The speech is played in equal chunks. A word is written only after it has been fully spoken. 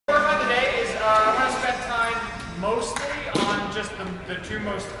the two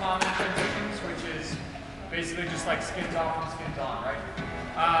most common transitions, which is basically just like skins off and skins on, right?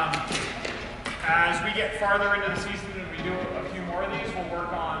 As we get farther into the season and we do a few more of these, we'll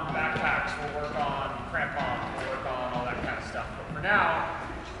work on backpacks, we'll work on crampons, we'll work on all that kind of stuff. But for now,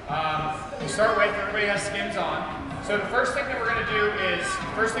 we'll start with everybody has skins on. So the first thing that we're going to do is,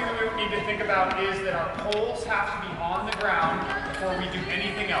 first thing that we need to think about is that our poles have to be on the ground before we do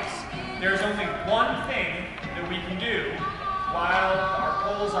anything else. There's only one thing that we can do while our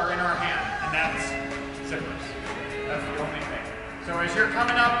poles are in our hand, and that's zippers. That's the only thing. So as you're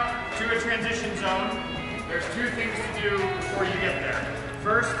coming up to a transition zone, there's two things to do before you get there.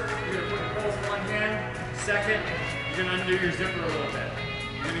 First, you're going to put your poles in one hand. Second, you're going to undo your zipper a little bit.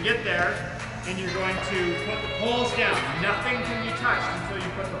 You're going to get there, and you're going to put the poles down. Nothing can be touched until you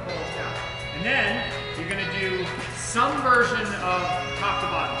put the poles down. And then, you're going to do some version of top to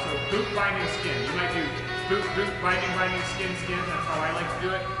bottom. So boot, binding, skin. You might do boot, boot, binding, binding, skin, skin. That's how I like to do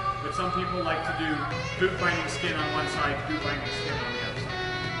it. But some people like to do boot, binding, skin on one side, boot, binding, skin on the other side.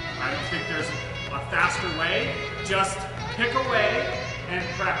 I don't think there's a faster way. Just pick away and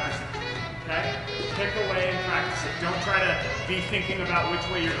practice it. Okay? Pick away and practice it. Don't try to be thinking about which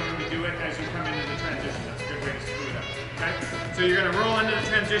way you're going to do it as you come into the transition. That's a good way to screw it up. Okay? So you're going to roll into the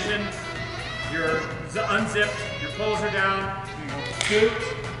transition. You're unzipped. Your poles are down. You go boot,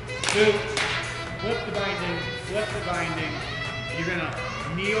 boot, flip the binding, flip the binding. You're going to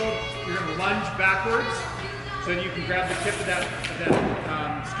kneel. You're going to lunge backwards so that you can grab the tip of that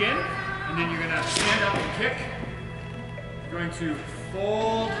skin, and then you're going to stand up and kick. You're going to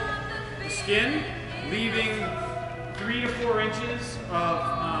fold the skin, leaving 3 to 4 inches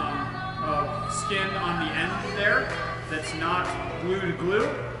of skin on the end there that's not glue to glue.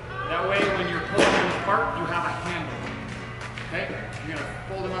 That way when you're pulling them apart, you have a handle. Okay? You're going to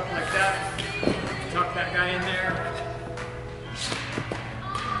fold them up like that, tuck that guy in there.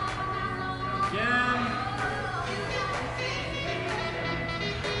 Again.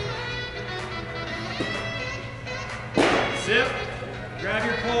 Zip, grab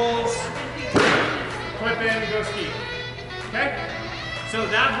your poles, clip in, and go ski. Okay? So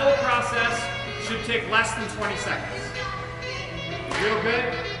that whole process should take less than 20 seconds. You feel good?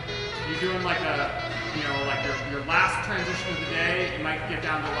 You're doing like like your last transition of the day, you might get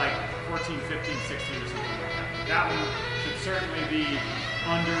down to like 14, 15, 16 or something like that. That one should certainly be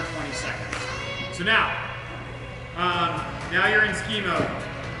under 20 seconds. So now you're in ski mode.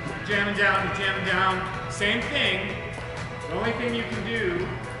 You're jamming down, same thing. The only thing you can do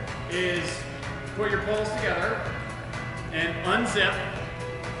is put your poles together and unzip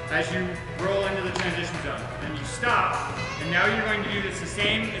as you roll into the transition zone. Then you stop, and now you're going to do this it's the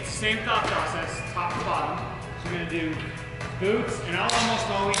same thought process, top to bottom. So you're going to do boots, and I'll almost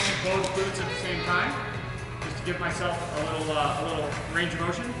always do both boots at the same time, just to give myself a little range of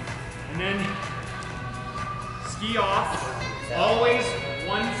motion. And then ski off, always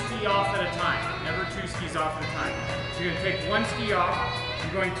one ski off at a time, never 2 skis off at a time. So you're going to take one ski off,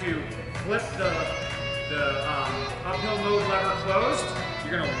 you're going to flip the uphill nose lever closed,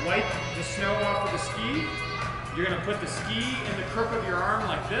 you're going to wipe the snow off of the ski, you're going to put the ski in the crook of your arm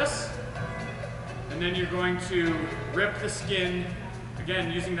like this, and then you're going to rip the skin,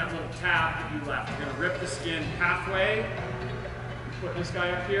 again using that little tab that you left, you're going to rip the skin halfway, put this guy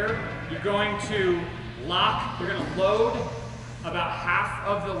up here, you're going to lock, you're going to load about half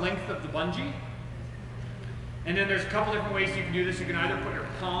of the length of the bungee. And then there's a couple different ways you can do this. You can either put your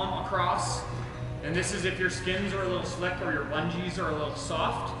palm across, and this is if your skins are a little slick or your bungees are a little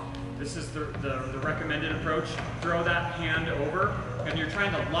soft. This is the recommended approach. Throw that hand over, and you're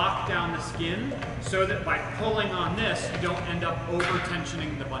trying to lock down the skin so that by pulling on this, you don't end up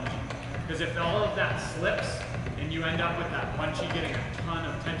over-tensioning the bungee. Because if all of that slips, and you end up with that bungee getting a ton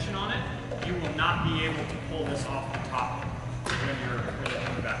of tension on it, you will not be able to pull this off the top when you're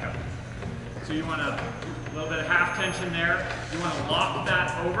coming back up. So you want a little bit of half tension there. You want to lock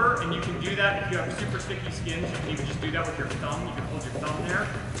that over, and you can do that if you have super sticky skins. You can even just do that with your thumb. You can hold your thumb there.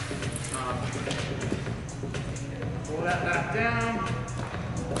 Pull that back down.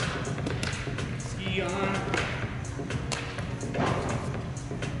 Ski on.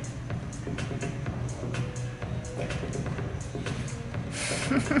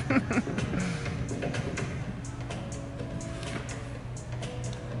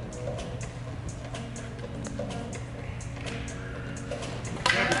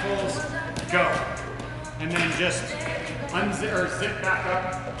 Go. And then just unzip or zip back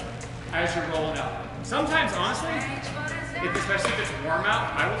up as you're rolling up. Sometimes, honestly, especially if it's warm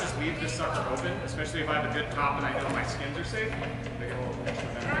out, I will just leave this sucker open, especially if I have a good top and I know my skins are safe. They get a little extra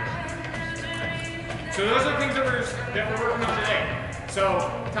ventilation. So those are the things that we're working on today. So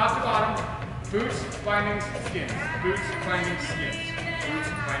top to bottom, boots, bindings, skins. Boots, bindings, skins. Boots,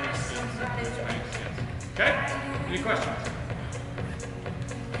 bindings, skins. Boots, bindings, skins. Okay? Any questions?